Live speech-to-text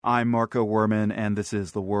I'm Marco Werman, and this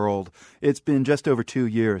is The World. It's been just over 2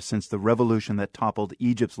 years since the revolution that toppled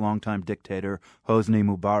Egypt's longtime dictator, Hosni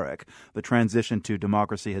Mubarak. The transition to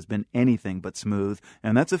democracy has been anything but smooth,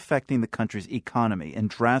 and that's affecting the country's economy in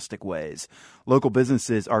drastic ways. Local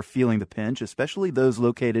businesses are feeling the pinch, especially those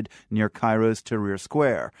located near Cairo's Tahrir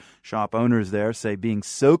Square. Shop owners there say being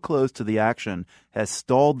so close to the action has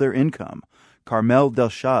stalled their income. Carmel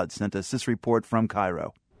Delshad sent us this report from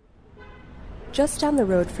Cairo. Just down the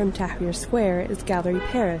road from Tahrir Square is Gallery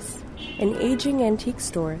Paris, an aging antique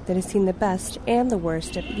store that has seen the best and the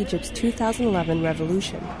worst of Egypt's 2011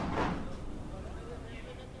 revolution.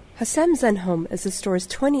 Hassem Zenhom is the store's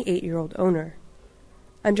 28-year-old owner.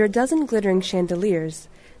 Under a dozen glittering chandeliers,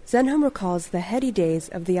 Zenhom recalls the heady days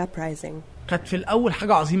of the uprising.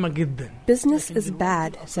 Business is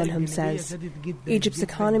bad, Zenhom says. Egypt's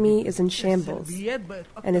economy is in shambles,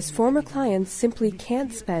 and his former clients simply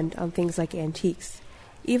can't spend on things like antiques,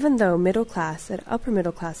 even though middle-class and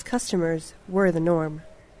upper-middle-class customers were the norm.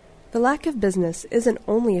 The lack of business isn't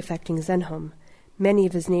only affecting Zenhom. Many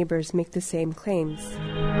of his neighbors make the same claims.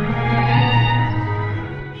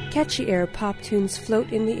 Catchy air pop tunes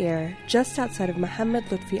float in the air just outside of Mohammed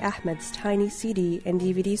Lutfi Ahmed's tiny CD and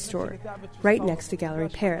DVD store, right next to Gallery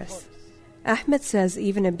Paris. Ahmed says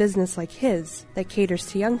even a business like his, that caters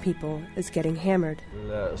to young people, is getting hammered.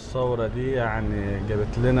 The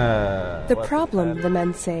problem, the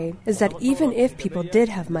men say, is that even if people did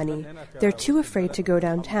have money, they're too afraid to go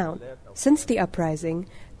downtown. Since the uprising,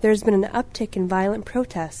 there's been an uptick in violent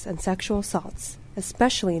protests and sexual assaults,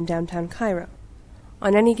 especially in downtown Cairo.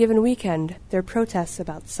 On any given weekend, there are protests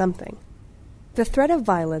about something. The threat of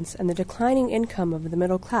violence and the declining income of the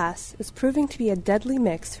middle class is proving to be a deadly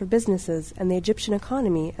mix for businesses and the Egyptian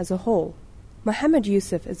economy as a whole. Mohammed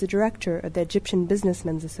Yusuf is the director of the Egyptian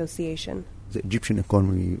Businessmen's Association. The Egyptian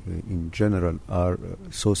economy in general are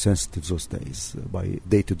so sensitive those days by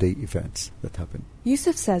day-to-day events that happen.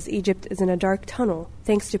 Yusuf says Egypt is in a dark tunnel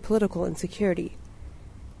thanks to political insecurity.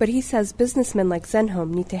 But he says businessmen like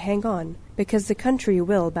Zenhom need to hang on because the country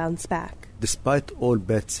will bounce back. Despite all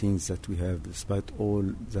bad things that we have, despite all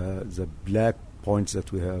the black points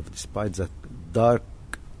that we have, despite the dark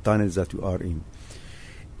tunnels that we are in,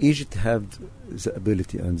 Egypt has the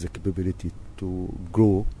ability and the capability to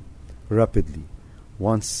grow rapidly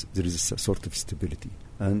once there is a sort of stability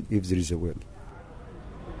and if there is a will.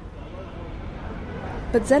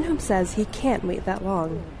 But Zenhom says he can't wait that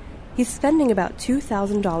long. He's spending about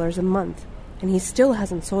 $2,000 a month, and he still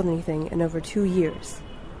hasn't sold anything in over 2 years.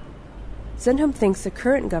 Zenhom thinks the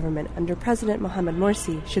current government under President Mohamed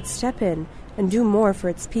Morsi should step in and do more for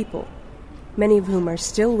its people, many of whom are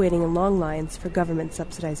still waiting in long lines for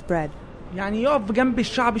government-subsidized bread. Morsi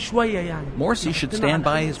should stand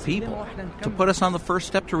by his people to put us on the first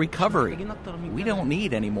step to recovery. We don't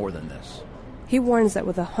need any more than this. He warns that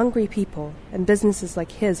with a hungry people and businesses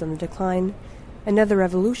like his on the decline, another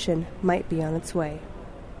revolution might be on its way.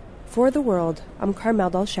 For The World, I'm Carmel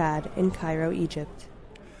Delshad in Cairo, Egypt.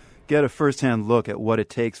 Get a first-hand look at what it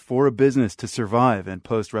takes for a business to survive in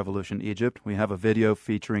post-revolution Egypt. We have a video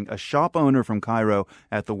featuring a shop owner from Cairo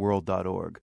at theworld.org.